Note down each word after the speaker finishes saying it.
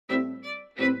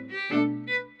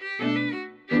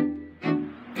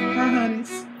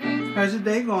How's your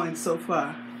day going so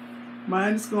far?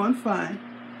 Mine is going fine.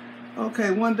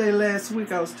 Okay, one day last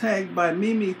week I was tagged by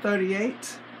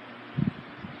MeMe38,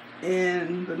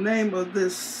 and the name of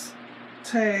this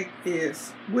tag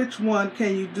is "Which One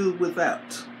Can You Do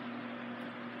Without?"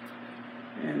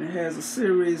 And it has a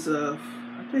series of,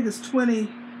 I think it's 20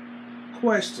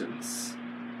 questions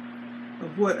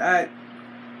of what I'd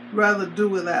rather do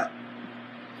without.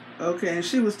 Okay, and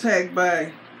she was tagged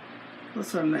by,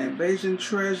 what's her name? Beijing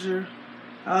Treasure.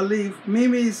 I'll leave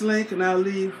Mimi's link, and I'll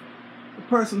leave the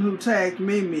person who tagged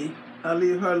Mimi, I'll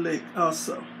leave her link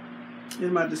also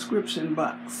in my description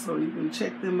box so you can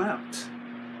check them out.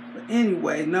 But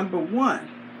anyway, number one.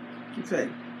 Okay,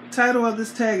 the title of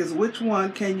this tag is "Which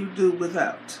One Can You Do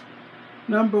Without?"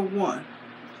 Number one,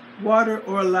 water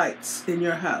or lights in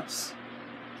your house.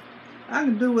 I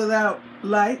can do without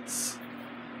lights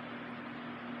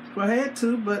if I had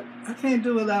to, but I can't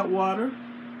do without water.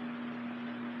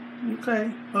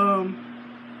 Okay,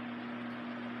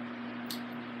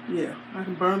 yeah, I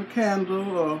can burn a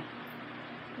candle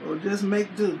or just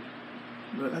make do,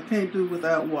 but I can't do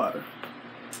without water.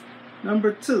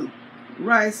 Number two,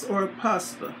 rice or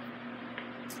pasta.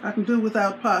 I can do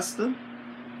without pasta.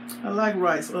 I like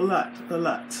rice a lot.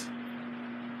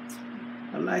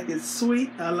 I like it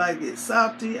sweet, I like it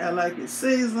salty, I like it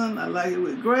seasoned, I like it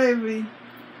with gravy,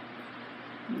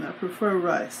 and I prefer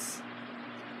rice.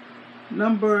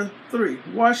 Number three,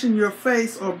 washing your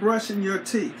face or brushing your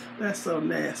teeth. That's so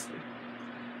nasty.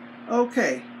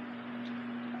 Okay,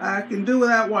 I can do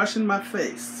without washing my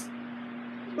face,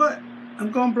 but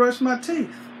I'm going to brush my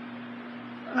teeth.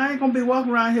 I ain't going to be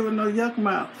walking around here with no yuck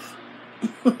mouth.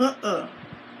 I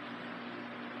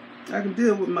can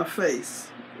deal with my face,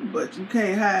 but you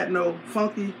can't hide no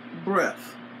funky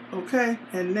breath, okay?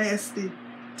 And nasty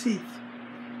teeth.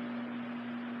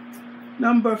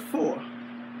 Number four,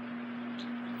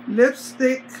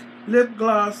 lipstick, lip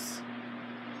gloss,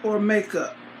 or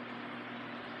makeup.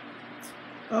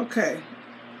 Okay.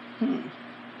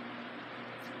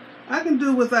 I can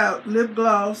do without lip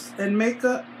gloss and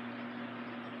makeup,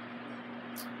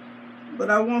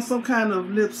 but I want some kind of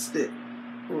lipstick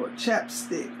or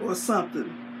chapstick or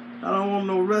something. I don't want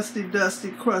no rusty,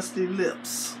 dusty, crusty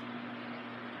lips.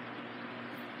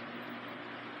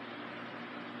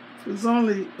 It was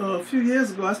only a few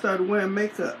years ago I started wearing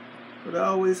makeup, but I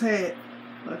always had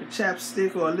like a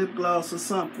chapstick or a lip gloss or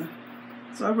something.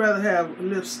 So I'd rather have a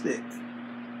lipstick.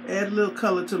 Add a little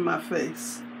color to my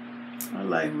face. I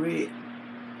like red.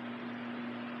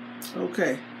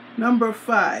 Okay, number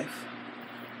five,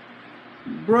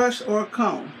 brush or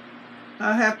comb.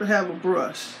 I have to have a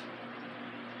brush.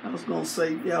 I was going to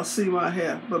say, y'all see my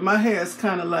hair, but my hair is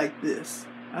kind of like this.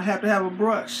 I have to have a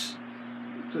brush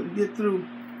to get through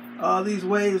all these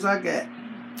waves I got.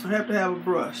 I have to have a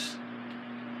brush.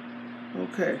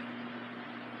 Okay.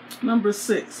 Number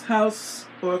six, house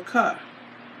or car.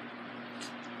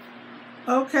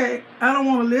 Okay, I don't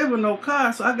want to live in no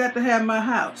car, so I got to have my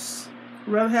house.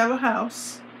 I'd rather have a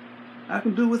house. I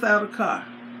can do without a car,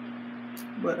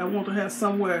 but I want to have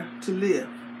somewhere to live.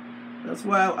 That's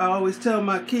why I always tell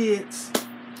my kids,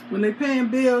 when they're paying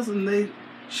bills and they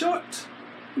short,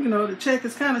 you know, the check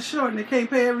is kind of short and they can't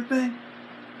pay everything,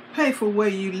 pay for where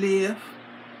you live.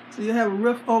 So you have a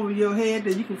roof over your head,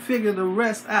 then you can figure the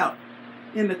rest out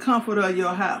in the comfort of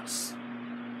your house.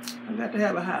 I got to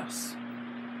have a house.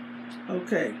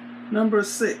 Okay, number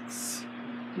six.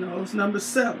 No, it's number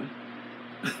seven.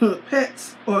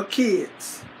 Pets or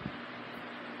kids.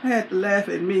 I had to laugh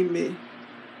at Mimi.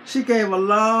 She gave a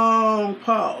long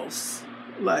pause,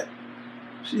 like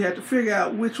she had to figure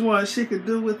out which one she could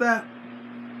do without.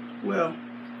 Well,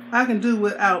 I can do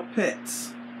without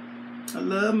pets. I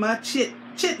love my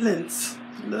chitlins.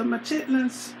 I love my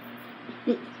chitlins.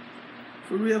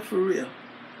 For real, for real.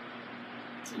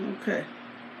 Okay.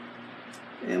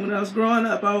 And when I was growing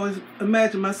up, I always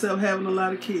imagined myself having a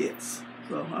lot of kids.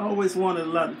 So I always wanted a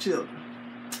lot of children.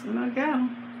 And I got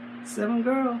them. 7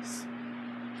 girls.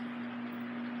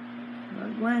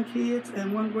 5 grandkids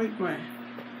and 1 great-grand.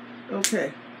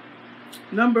 Okay.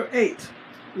 Number 8,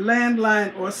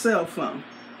 landline or cell phone.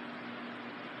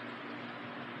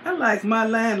 I like my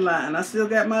landline. I still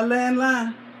got my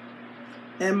landline.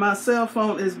 And my cell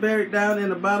phone is buried down in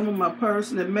the bottom of my purse,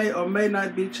 and it may or may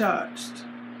not be charged.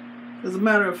 As a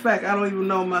matter of fact, I don't even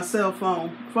know my cell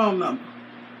phone number.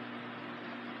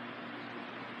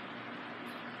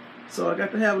 So I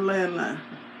got to have a landline.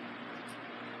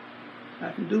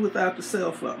 I can do without the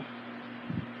cell phone.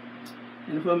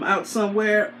 And if I'm out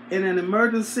somewhere in an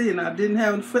emergency and I didn't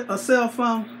have a cell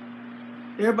phone,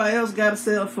 everybody else got a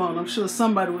cell phone. I'm sure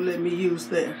somebody would let me use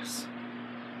theirs.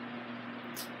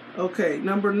 Okay,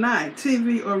 number 9,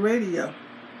 TV or radio.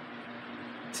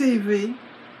 TV.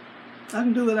 I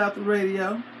can do without the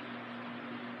radio.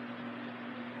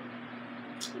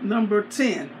 Number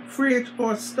 10, fridge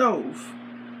or stove.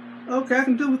 Okay, I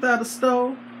can do without a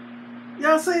stove.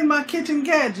 Y'all seen my kitchen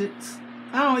gadgets?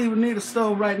 I don't even need a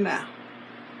stove right now.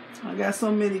 I got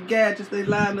so many gadgets, they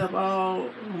line up all,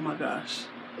 oh my gosh,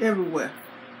 everywhere.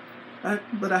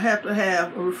 But I have to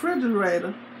have a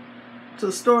refrigerator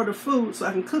to store the food so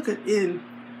I can cook in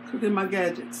my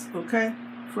gadgets, okay?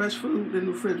 Fresh food in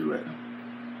the refrigerator.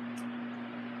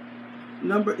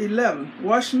 Number 11,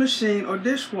 washing machine or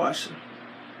dishwasher.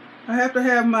 I have to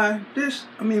have my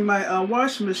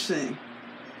washing machine.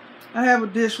 I have a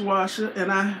dishwasher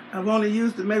and I've only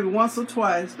used it maybe once or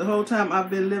twice the whole time I've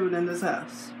been living in this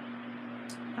house.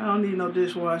 I don't need no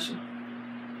dishwasher.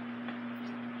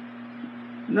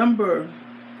 Number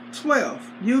 12,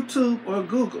 YouTube or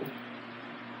Google.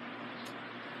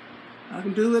 I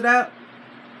can do without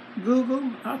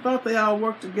Google. I thought they all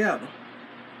work together.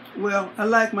 Well, I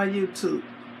like my YouTube,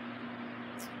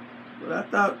 but I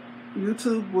thought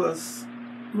YouTube was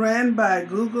ran by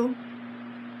Google.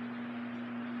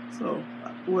 So,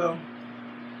 well,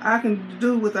 I can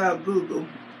do without Google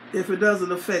if it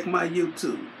doesn't affect my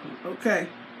YouTube. Okay,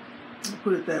 I'll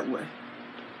put it that way.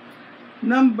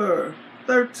 Number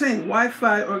 13,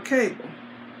 Wi-Fi or cable.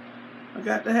 I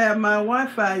got to have my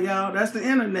Wi-Fi, y'all. That's the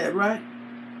internet, right?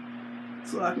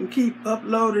 So I can keep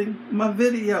uploading my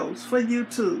videos for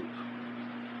YouTube.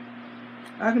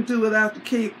 I can do without the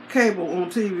cable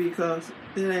on TV because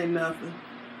it ain't nothing.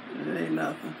 It ain't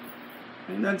nothing.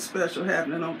 Ain't nothing special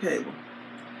happening on cable.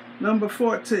 Number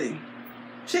 14,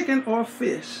 chicken or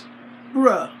fish.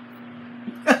 Bruh.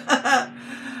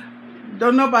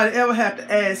 Don't nobody ever have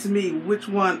to ask me which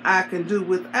one I can do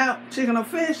without chicken or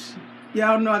fish.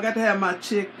 Y'all know I got to have my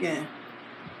chicken.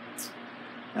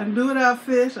 I can do without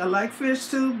fish. I like fish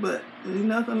too, but there's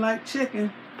nothing like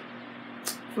chicken.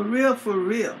 For real, for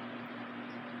real.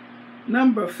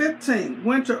 Number 15,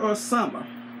 winter or summer.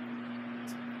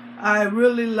 I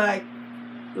really like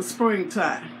the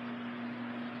springtime.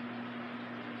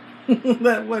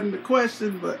 That wasn't the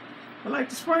question, but I like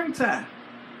the springtime.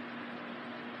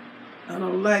 I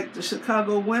don't like the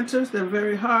Chicago winters. They're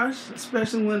very harsh,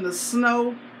 especially when the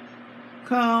snow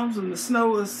comes and the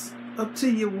snow is up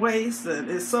to your waist and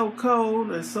it's so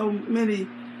cold and so many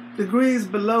degrees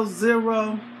below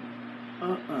zero.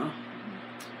 I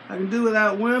can do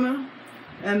without winter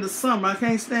and the summer. I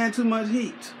can't stand too much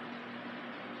heat.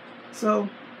 So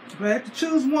if I had to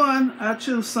choose one, I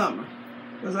choose summer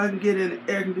because I can get in an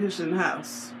air-conditioned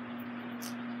house.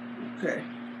 Okay.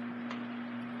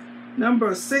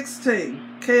 Number 16,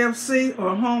 KFC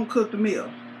or home-cooked meal.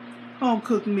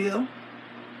 Home-cooked meal.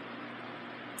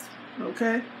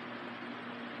 Okay.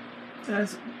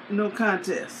 That's no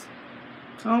contest.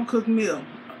 Home-cooked meal.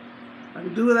 I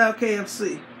can do without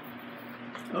KFC.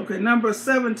 Okay, number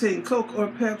 17, Coke or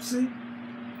Pepsi.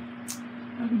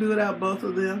 I can do without both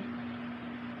of them.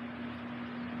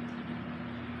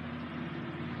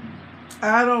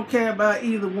 I don't care about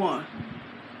either one.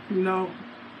 You know,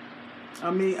 I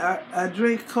mean, I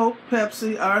drink Coke,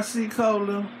 Pepsi, RC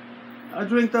Cola. I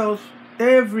drink those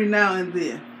every now and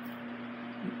then.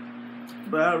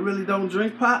 But I really don't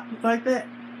drink pop like that.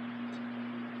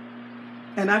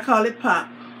 And I call it pop,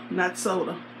 not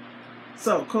soda.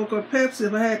 So, Coke or Pepsi,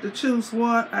 if I had to choose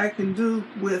one, I can do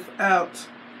without,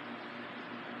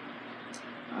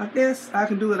 I guess I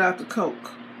can do without the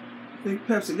Coke. I think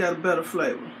Pepsi got a better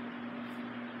flavor.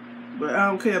 But I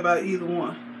don't care about either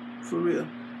one, for real.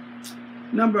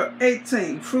 Number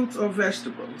 18, fruits or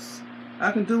vegetables.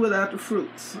 I can do without the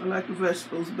fruits. I like the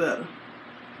vegetables better.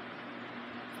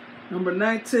 Number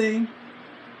 19,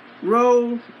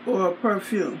 roll or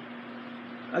perfume.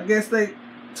 I guess they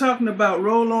talking about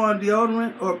roll-on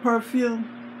deodorant or perfume.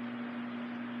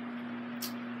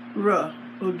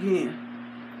 Again.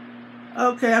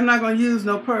 Okay, I'm not going to use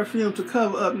no perfume to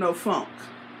cover up no funk.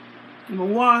 I'm going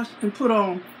to wash and put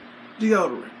on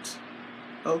deodorant.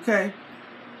 Okay?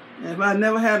 And if I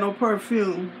never had no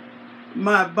perfume,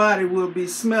 my body will be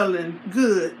smelling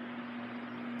good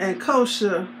and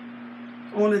kosher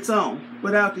on its own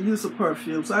without the use of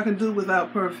perfume. So I can do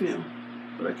without perfume.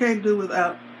 But I can't do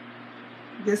without,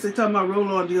 I guess they talking about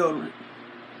roll-on deodorant.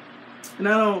 And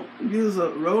I don't use a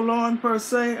roll-on per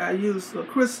se. I use a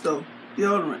crystal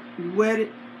deodorant. You wet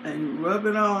it and you rub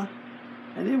it on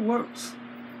and it works.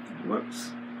 It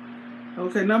works.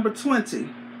 Okay, number 20,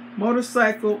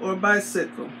 motorcycle or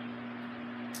bicycle.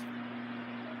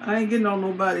 I ain't getting on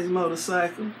nobody's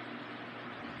motorcycle.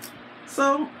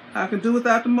 So I can do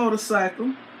without the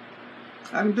motorcycle.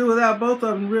 I can do without both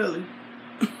of them really.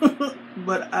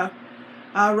 but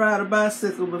I ride a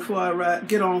bicycle before I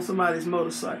get on somebody's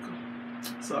motorcycle.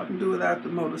 So I can do without the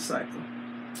motorcycle.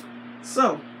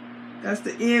 So that's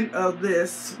the end of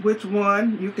this. Which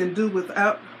one you can do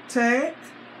without tag.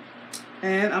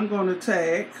 And I'm going to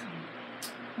tag.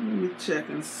 Let me check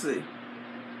and see.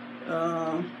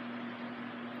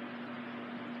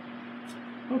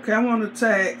 Okay, I want to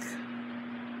tag.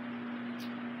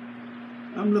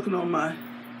 I'm looking on my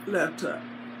laptop.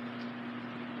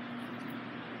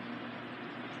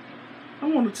 I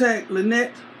want to tag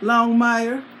Lynette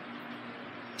Longmire.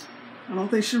 I don't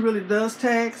think she really does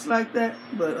tags like that,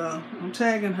 but I'm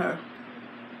tagging her.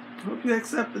 Hope you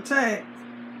accept the tag.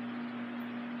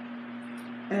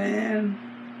 And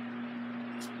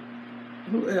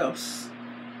who else?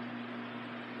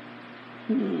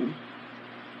 I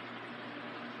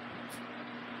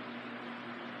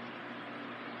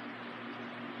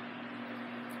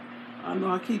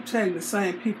know I keep tagging the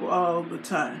same people all the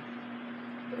time.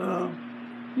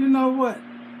 You know what?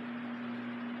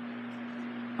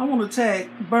 I want to tag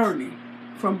Bernie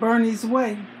from Bernie's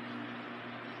Way.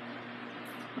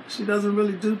 She doesn't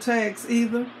really do tags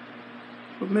either,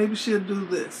 but maybe she'll do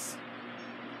this.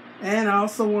 And I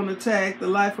also want to tag the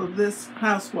life of this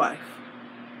housewife.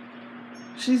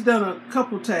 She's done a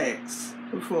couple tags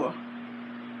before.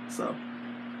 So,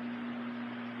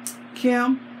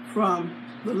 Kim from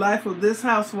the life of this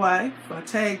housewife, I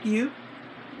tag you.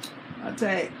 I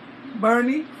tag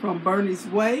Bernie from Bernie's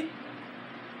Way.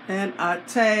 And I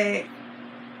tag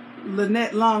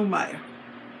Lynette Longmire.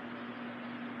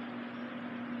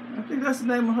 I think that's the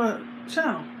name of her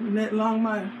channel, Lynette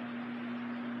Longmire.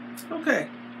 Okay,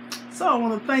 so I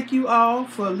want to thank you all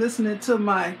for listening to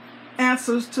my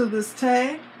answers to this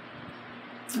tag.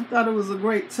 I thought it was a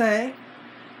great tag.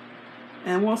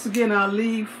 And once again, I'll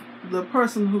leave the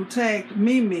person who tagged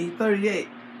MeMe38.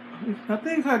 I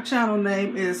think her channel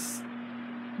name is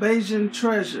Bayesian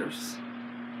Treasures.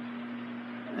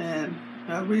 And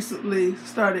I recently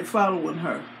started following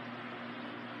her.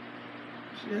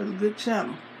 She has a good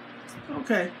channel.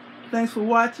 Okay, thanks for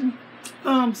watching.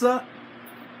 Thumbs up,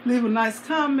 leave a nice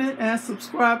comment, and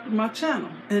subscribe to my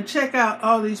channel. And check out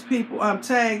all these people I'm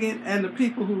tagging and the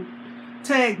people who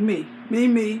tagged me,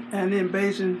 and then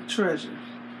Bayesian Treasures.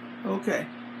 Okay,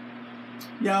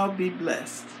 y'all be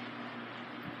blessed.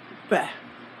 Bye.